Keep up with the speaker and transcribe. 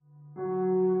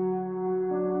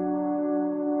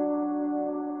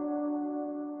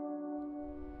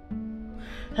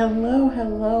Hello,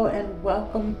 hello, and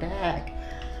welcome back.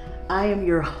 I am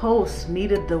your host,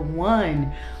 Nita the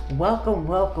One. Welcome,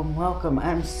 welcome, welcome.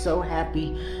 I'm so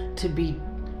happy to be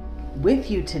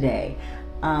with you today.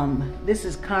 This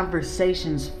is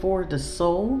Conversations for the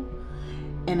Soul.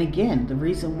 And again, the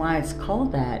reason why it's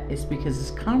called that is because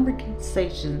it's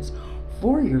conversations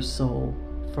for your soul,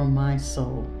 from my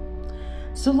soul.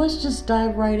 So let's just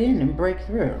dive right in and break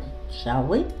through, shall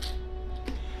we?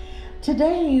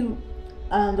 Today,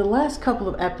 the last couple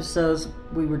of episodes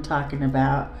we were talking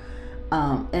about,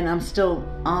 and I'm still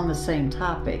on the same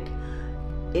topic,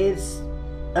 is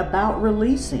about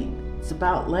releasing. It's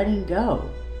about letting go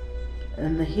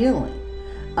and the healing.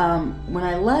 When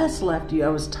I last left you, I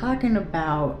was talking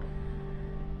about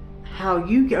how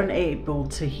you are unable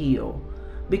to heal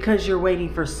because you're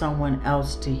waiting for someone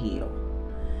else to heal.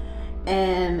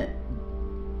 And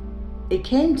it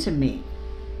came to me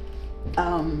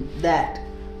that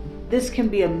this can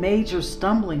be a major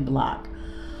stumbling block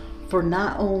for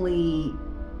not only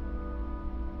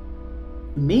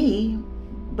me,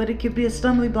 but it could be a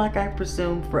stumbling block, I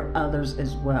presume, for others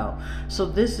as well. So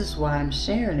this is why I'm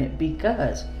sharing it,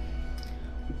 because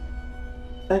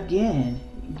again,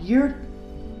 you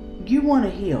want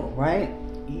to heal, right?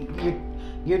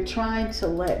 You're trying to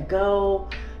let go.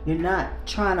 You're not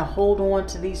trying to hold on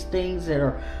to these things that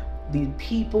are the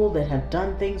people that have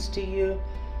done things to you.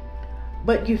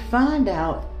 But you find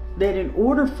out that in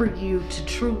order for you to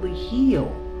truly heal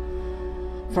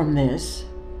from this,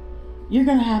 you're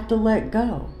going to have to let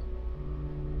go.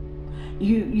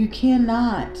 You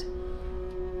cannot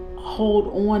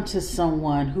hold on to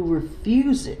someone who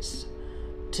refuses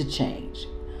to change.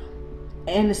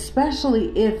 And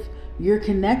especially if you're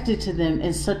connected to them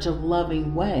in such a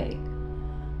loving way.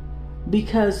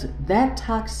 Because that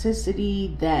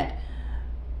toxicity, that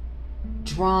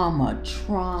drama,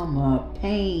 trauma,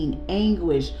 pain,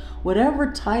 anguish,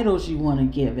 whatever titles you want to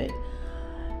give it,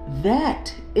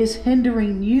 that is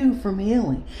hindering you from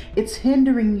healing. It's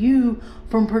hindering you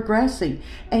from progressing.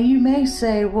 And you may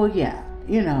say, well, yeah,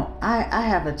 I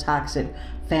have a toxic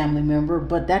family member,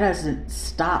 but that doesn't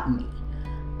stop me.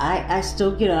 I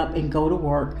still get up and go to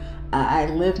work. I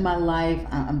live my life.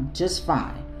 I'm just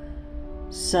fine.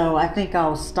 So I think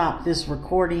I'll stop this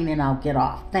recording and I'll get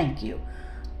off. Thank you.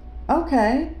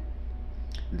 Okay.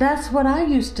 That's what I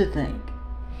used to think.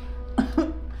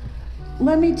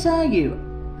 Let me tell you,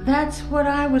 that's what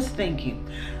I was thinking.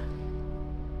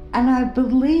 And I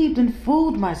believed and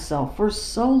fooled myself for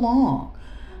so long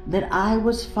that I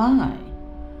was fine.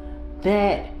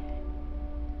 That,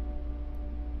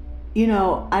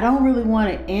 I don't really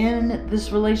want to end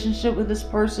this relationship with this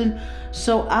person.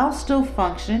 So I'll still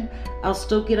function. I'll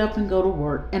still get up and go to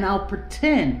work. And I'll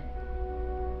pretend.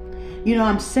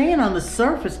 I'm saying on the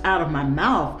surface out of my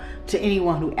mouth to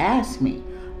anyone who asks me,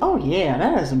 oh yeah,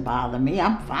 that doesn't bother me.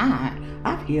 I'm fine.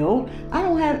 I've healed. I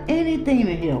don't have anything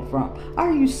to heal from.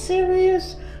 Are you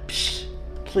serious? Psh,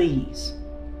 please.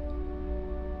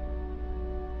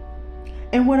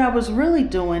 And what I was really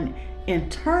doing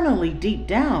internally, deep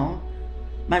down,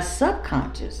 my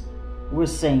subconscious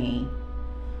was saying,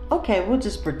 okay, we'll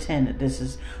just pretend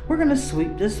that we're going to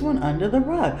sweep this one under the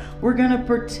rug. We're going to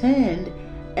pretend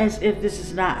as if this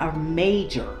is not a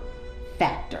major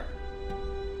factor.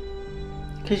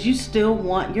 Because you still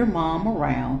want your mom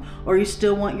around, or you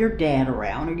still want your dad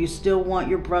around, or you still want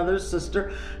your brother or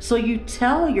sister. So you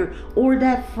tell or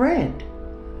that friend,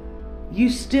 you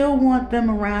still want them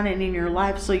around and in your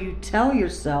life. So you tell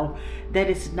yourself that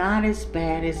it's not as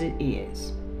bad as it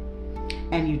is.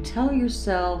 And you tell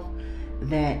yourself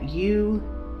that you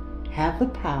have the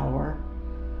power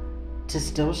to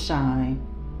still shine,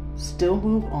 still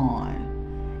move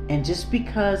on. And just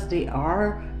because they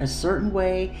are a certain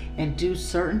way and do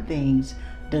certain things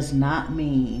does not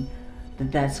mean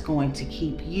that that's going to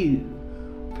keep you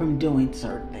from doing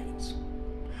certain things.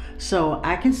 So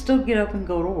I can still get up and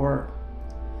go to work.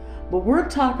 But we're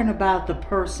talking about the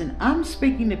person. I'm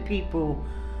speaking to people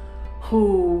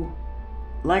who,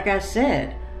 like I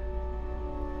said,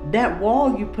 that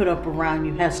wall you put up around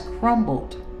you has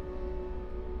crumbled.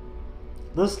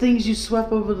 Those things you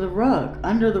swept under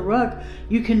the rug,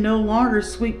 you can no longer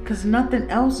sweep because nothing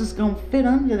else is going to fit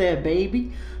under there,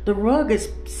 baby. The rug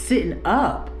is sitting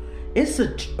up. It's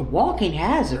a walking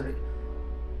hazard.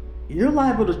 You're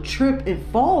liable to trip and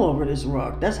fall over this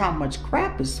rug. That's how much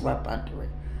crap is swept under it.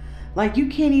 Like you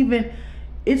can't even,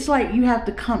 it's like you have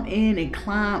to come in and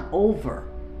climb over.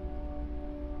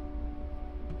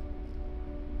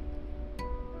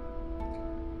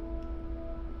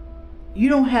 You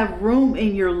don't have room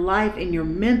in your life, in your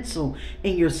mental,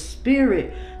 in your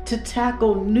spirit to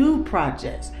tackle new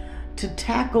projects, to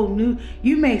tackle new.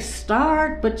 You may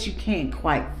start, but you can't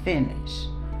quite finish.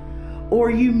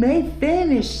 Or you may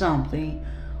finish something,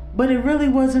 but it really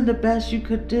wasn't the best you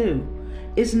could do.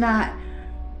 It's not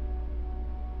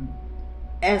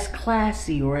as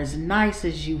classy or as nice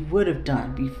as you would have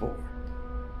done before.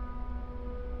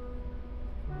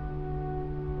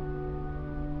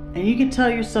 And you can tell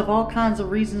yourself all kinds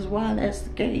of reasons why that's the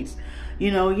case.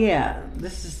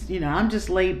 This is, I'm just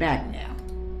laid back now.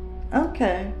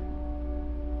 Okay.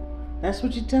 That's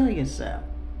what you tell yourself.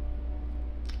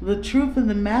 The truth of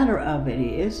the matter of it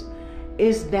is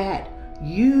that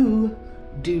you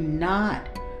do not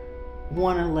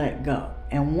want to let go.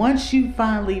 And once you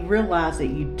finally realize that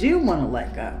you do want to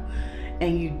let go,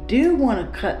 and you do want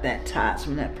to cut that ties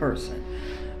from that person,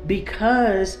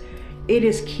 because it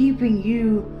is keeping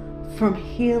you from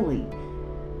healing.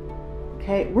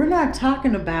 Okay, we're not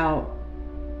talking about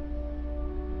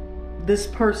this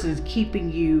person is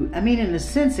keeping you. I mean, in a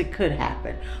sense, it could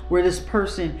happen where this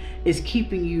person is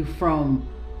keeping you from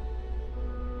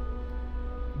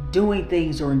doing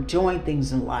things or enjoying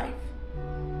things in life,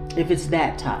 if it's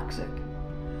that toxic.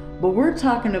 But we're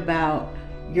talking about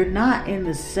you're not in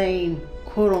the same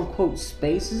quote unquote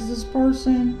space as this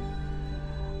person.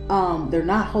 They're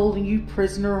not holding you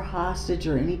prisoner or hostage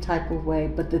or any type of way.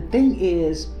 But the thing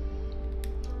is,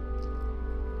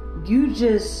 you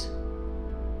just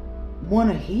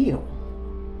want to heal.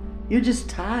 You're just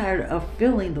tired of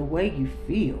feeling the way you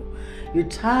feel. You're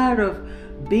tired of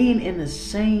being in the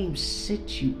same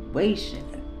situation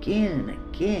again and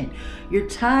again. You're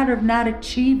tired of not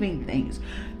achieving things.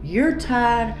 You're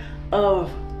tired of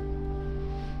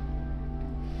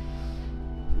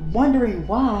wondering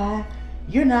why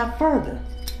you're not further.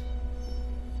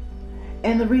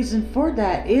 And the reason for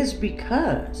that is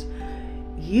because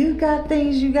you got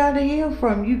things you got to heal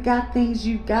from. You got things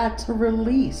you got to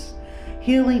release.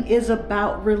 Healing is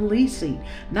about releasing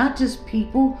not just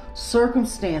people,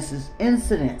 circumstances,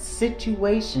 incidents,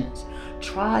 situations,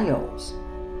 trials,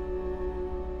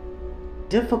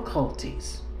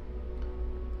 difficulties.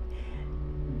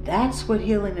 That's what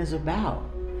healing is about.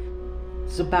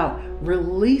 It's about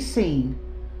releasing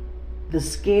the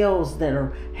scales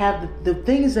that have the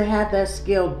things that have that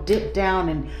scale dip down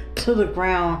and to the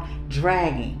ground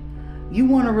dragging. You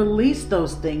want to release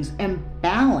those things and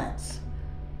balance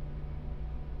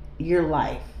your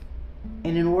life.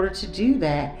 And in order to do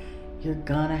that, you're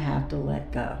gonna have to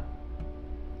let go.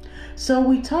 So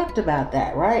we talked about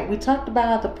that, right? We talked about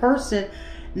how the person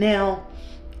now,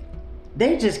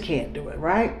 they just can't do it,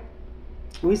 right?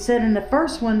 We said in the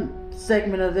first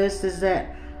segment of this is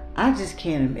that I just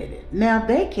can't admit it. Now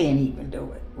they can't even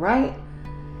do it, right?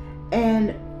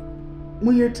 And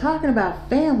when you're talking about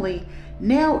family,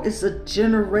 now it's a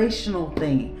generational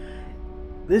thing.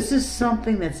 This is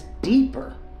something that's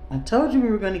deeper. I told you we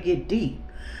were going to get deep,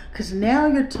 because now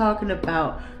you're talking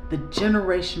about the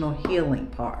generational healing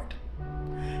part.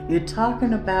 You're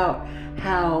talking about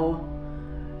how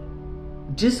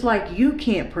just like you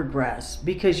can't progress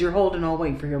because you're holding on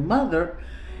waiting for your mother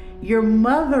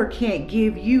can't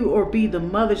give you or be the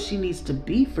mother she needs to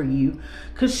be for you,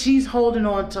 because she's holding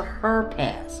on to her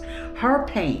past, her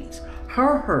pains,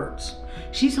 her hurts.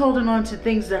 She's holding on to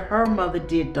things that her mother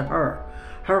did to her,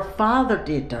 her father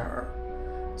did to her,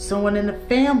 someone in the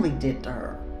family did to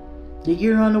her. That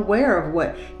you're unaware of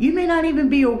what. You may not even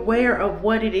be aware of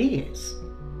what it is.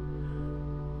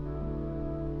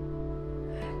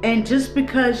 And just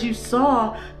because you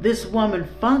saw this woman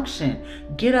function,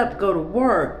 get up, go to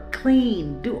work,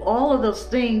 clean, do all of those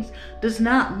things, does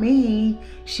not mean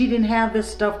she didn't have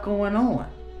this stuff going on.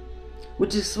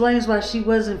 Which explains why she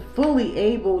wasn't fully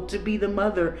able to be the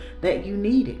mother that you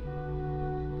needed.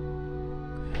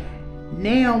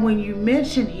 Now, when you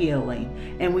mention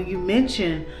healing, and when you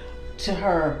mention to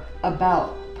her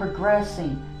about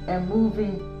progressing and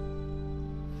moving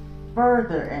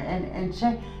further and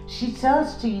change, she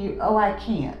tells to you, oh, I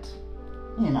can't.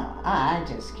 I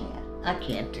just can't. I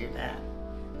can't do that.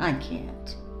 I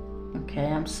can't. Okay,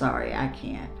 I'm sorry, I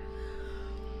can't.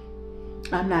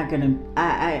 I'm not gonna,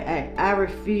 I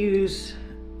refuse.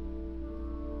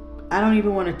 I don't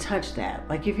even want to touch that.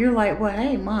 Like, if you're like, well,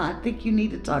 hey, Ma, I think you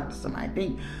need to talk to somebody. I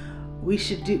think we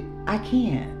should do, I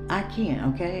can't,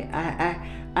 okay?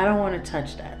 I don't want to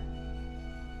touch that.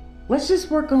 Let's just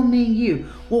work on me and you.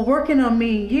 Well, working on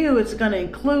me and you, it's going to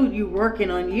include you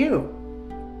working on you.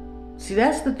 See,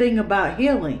 that's the thing about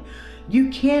healing. You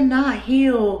cannot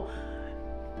heal.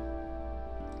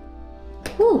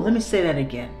 Let me say that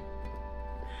again.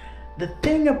 The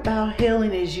thing about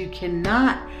healing is you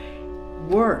cannot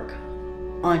work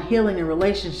on healing a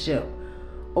relationship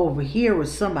over here with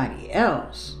somebody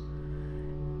else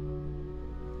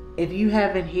if you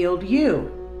haven't healed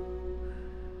you.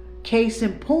 Case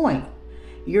in point,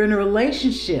 you're in a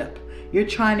relationship. You're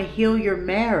trying to heal your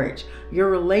marriage, your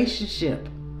relationship.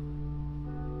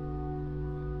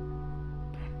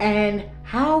 And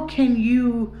how can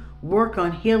you work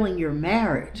on healing your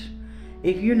marriage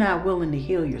if you're not willing to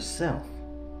heal yourself?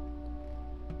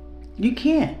 You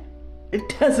can't.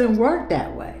 It doesn't work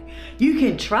that way. You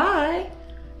can try.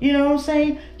 You know what I'm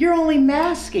saying? You're only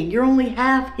masking. You're only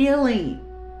half healing.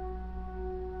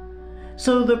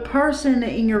 So the person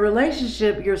in your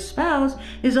relationship, your spouse,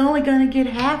 is only going to get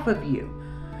half of you.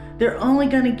 They're only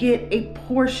going to get a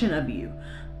portion of you.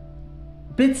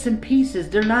 Bits and pieces.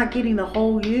 They're not getting the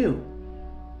whole you.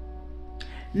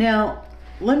 Now,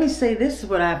 let me say this is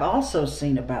what I've also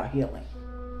seen about healing.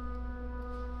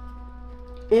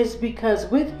 It's because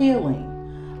with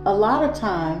healing, a lot of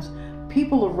times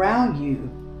people around you,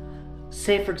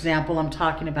 say for example, I'm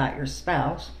talking about your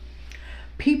spouse,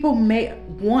 people may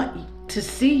want to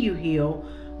see you heal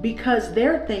because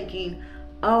they're thinking,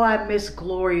 oh, I miss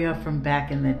Gloria from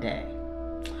back in the day.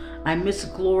 I miss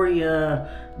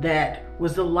Gloria that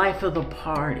was the life of the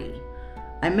party.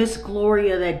 I miss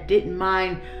Gloria that didn't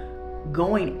mind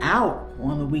going out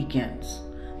on the weekends.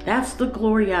 That's the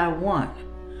Gloria I want.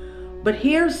 But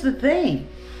here's the thing,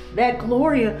 that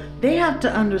Gloria, they have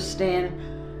to understand,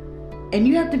 and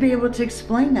you have to be able to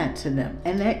explain that to them.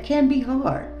 And that can be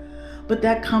hard, but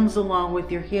that comes along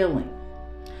with your healing.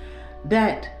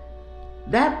 That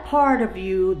part of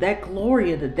you, that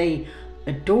Gloria that they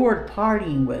adored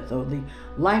partying with, or the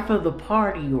life of the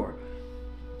party, or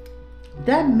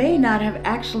that may not have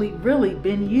actually really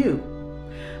been you.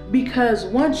 Because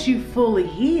once you fully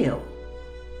heal,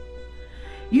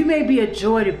 you may be a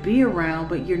joy to be around,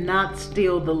 but you're not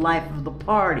still the life of the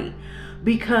party.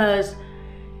 Because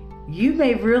you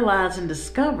may realize and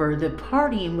discover that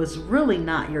partying was really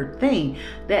not your thing.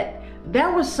 That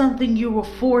was something you were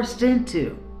forced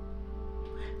into.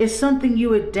 It's something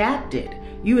you adapted.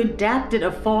 You adapted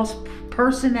a false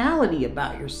personality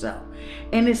about yourself.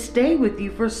 And it stayed with you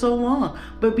for so long.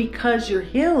 But because you're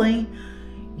healing,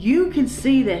 you can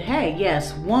see that, hey,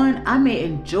 yes, one, I may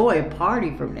enjoy a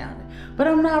party from now and then, but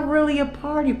I'm not really a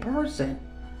party person.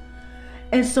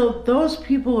 And so those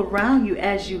people around you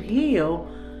as you heal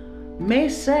may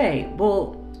say,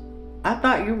 well, I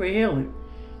thought you were healing.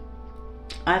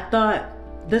 I thought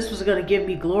this was going to give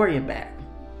me Gloria back.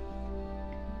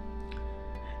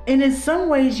 And in some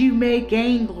ways you may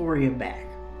gain Gloria back.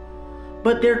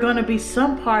 But there are going to be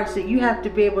some parts that you have to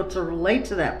be able to relate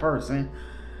to that person.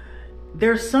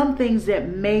 There's some things that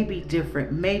may be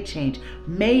different, may change,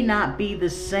 may not be the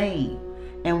same.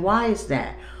 And why is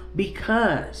that?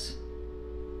 Because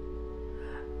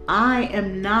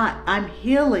I'm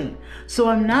healing. So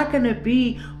I'm not going to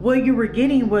be, what you were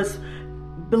getting was,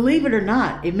 believe it or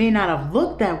not, it may not have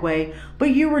looked that way,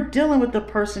 but you were dealing with a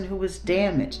person who was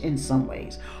damaged in some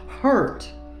ways, hurt,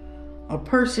 a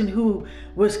person who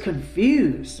was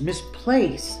confused,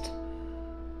 misplaced,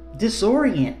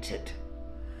 disoriented.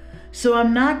 So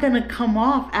I'm not going to come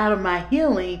off out of my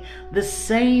healing the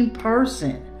same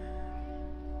person.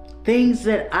 Things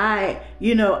that I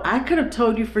could have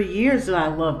told you for years that I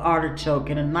love artichoke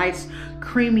and a nice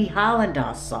creamy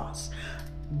Haagen-Dazs sauce.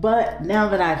 But now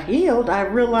that I've healed, I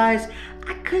realize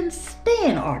I couldn't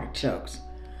stand artichokes.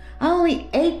 I only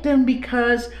ate them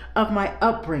because of my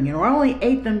upbringing, or I only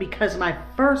ate them because my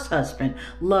first husband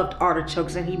loved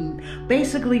artichokes and he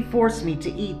basically forced me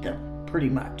to eat them, pretty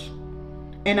much.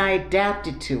 And I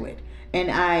adapted to it.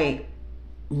 And I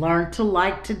learned to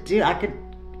like to do,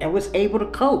 I was able to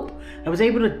cope. I was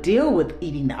able to deal with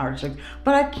eating the artichokes.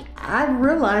 But I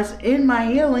realized in my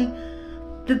healing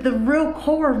that the real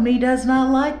core of me does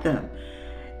not like them.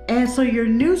 And so your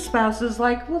new spouse is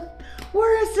like, well,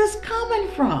 where is this coming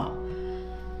from?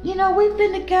 We've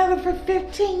been together for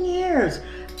 15 years.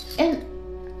 And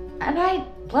I,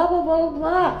 blah, blah, blah,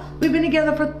 blah. We've been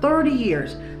together for 30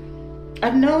 years.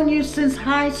 I've known you since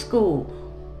high school.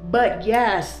 But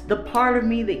yes, the part of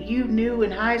me that you knew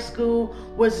in high school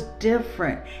was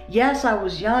different. Yes, I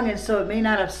was young, and so it may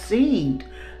not have seemed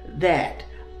that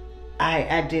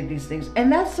I did these things.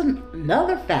 And that's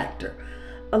another factor.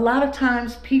 A lot of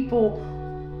times people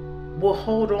will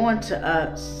hold on to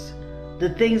us, the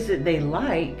things that they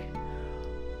like,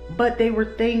 but they were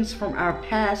things from our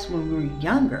past when we were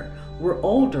younger. We're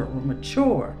older, we're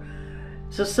mature.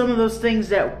 So some of those things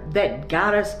that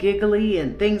got us giggly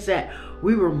and things that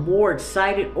we were more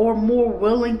excited or more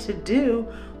willing to do,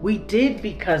 we did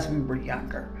because we were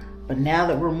younger. But now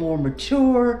that we're more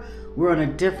mature, we're on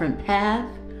a different path,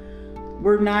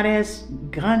 we're not as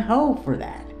gung-ho for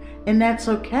that. And that's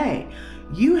okay.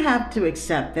 You have to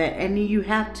accept that, and you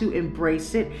have to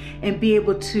embrace it and be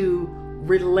able to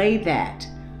relay that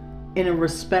in a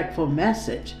respectful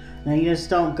message. Now, you just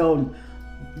don't go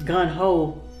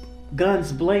gun-ho,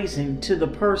 guns blazing to the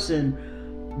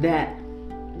person that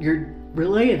you're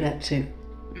relaying that to.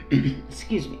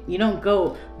 Excuse me. You don't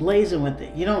go blazing with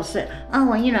it. You don't say, oh,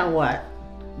 well, you know what?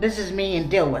 This is me and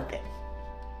deal with it.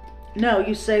 No,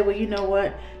 you say, well, you know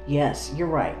what? Yes, you're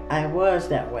right. I was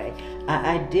that way.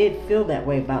 I did feel that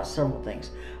way about several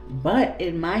things. But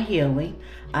in my healing,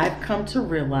 I've come to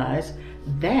realize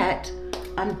that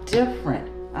I'm different.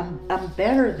 I'm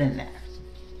better than that.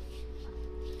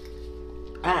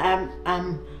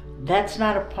 I'm that's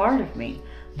not a part of me.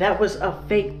 That was a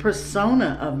fake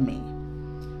persona of me.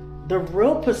 The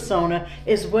real persona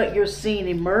is what you're seeing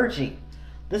emerging.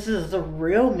 This is the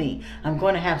real me. I'm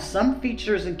going to have some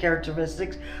features and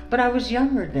characteristics, but I was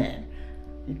younger then.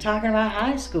 You're talking about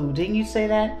high school. Didn't you say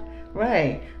that?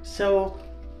 Right. So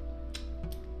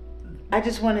I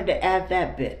just wanted to add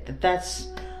that bit, that's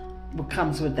what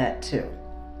comes with that too.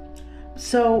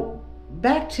 So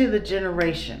back to the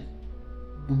generation,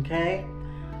 okay?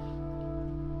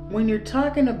 When you're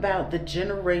talking about the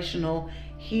generational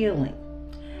healing,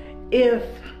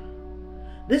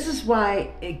 this is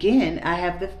why, again, I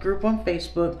have this group on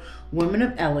Facebook, Women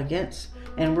of Elegance,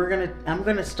 and I'm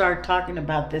gonna start talking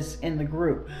about this in the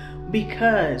group,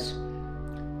 because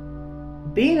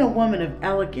being a woman of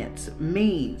elegance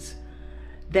means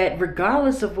that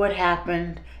regardless of what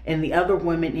happened and the other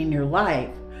women in your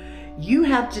life, you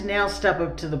have to now step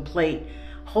up to the plate,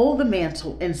 hold the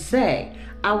mantle, and say,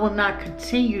 I will not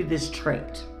continue this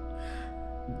trait.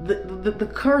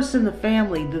 The curse in the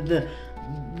family,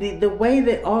 the way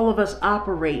that all of us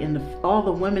operate and all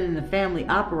the women in the family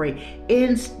operate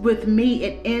ends with me.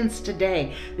 It ends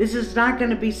today. This is not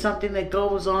going to be something that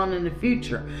goes on in the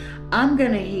future. I'm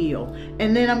going to heal,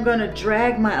 and then I'm going to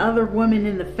drag my other women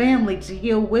in the family to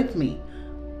heal with me.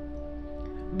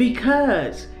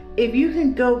 Because if you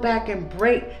can go back and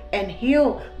break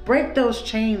those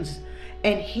chains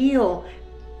and heal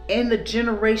in the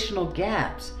generational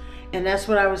gaps. And that's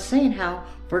what I was saying, how,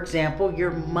 for example,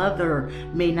 your mother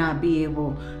may not be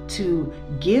able to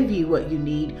give you what you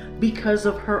need because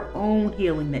of her own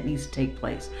healing that needs to take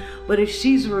place. But if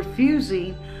she's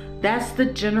refusing, that's the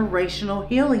generational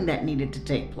healing that needed to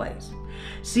take place.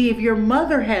 See, if your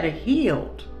mother had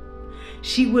healed,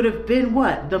 she would have been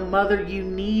what? The mother you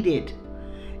needed.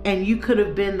 And you could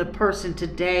have been the person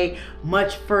today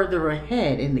much further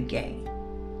ahead in the game.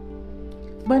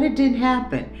 But it didn't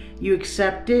happen. You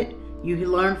accept it. You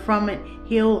learn from it,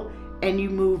 heal, and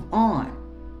you move on.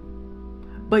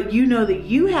 But you know that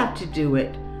you have to do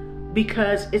it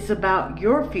because it's about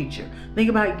your future. Think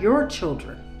about your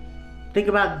children. Think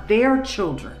about their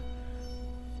children.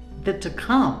 To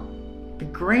come, the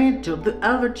grandchildren, the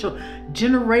other children,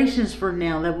 generations from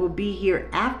now that will be here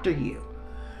after you.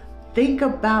 Think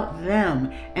about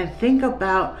them and think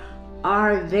about,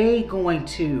 are they going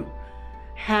to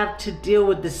have to deal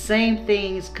with the same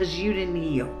things because you didn't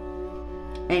heal?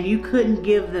 And you couldn't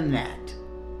give them that.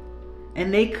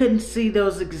 And they couldn't see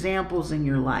those examples in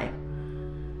your life.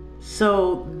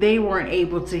 So they weren't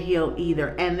able to heal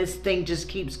either. And this thing just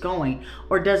keeps going.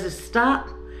 Or does it stop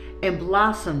and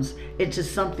blossoms into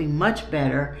something much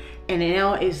better? And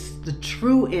now is the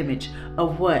true image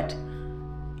of what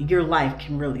your life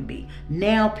can really be.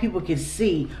 Now people can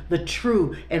see the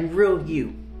true and real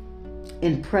you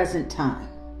in present time.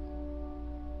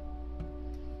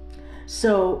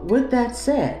 So with that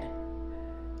said,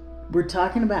 we're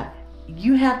talking about,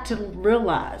 you have to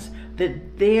realize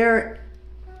that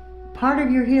part of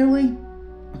your healing,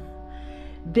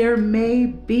 there may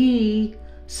be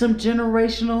some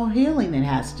generational healing that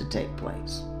has to take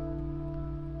place.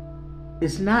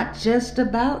 It's not just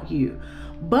about you.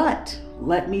 But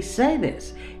let me say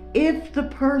this, if the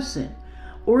person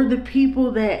or the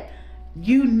people that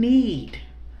you need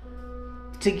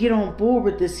to get on board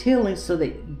with this healing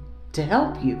to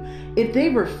help you, if they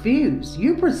refuse,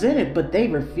 you present it, but they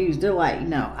refuse, they're like,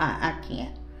 no, I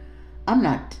can't. I'm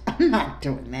not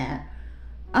doing that.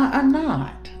 I'm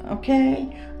not,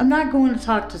 okay? I'm not going to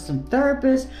talk to some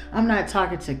therapist. I'm not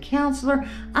talking to a counselor.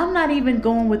 I'm not even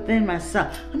going within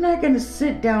myself. I'm not going to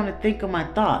sit down and think of my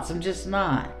thoughts. I'm just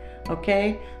not,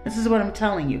 okay? This is what I'm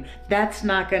telling you. That's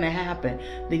not going to happen.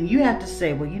 Then you have to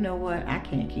say, well, you know what? I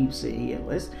can't keep sitting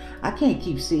here. I can't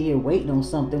keep sitting here waiting on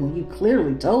something when you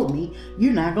clearly told me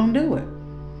you're not going to do it.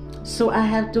 So I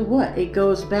have to what? It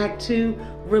goes back to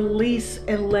release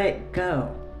and let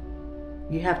go.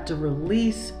 You have to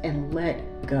release and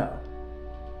let go.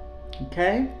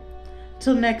 Okay?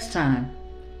 Till next time,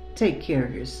 take care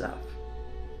of yourself.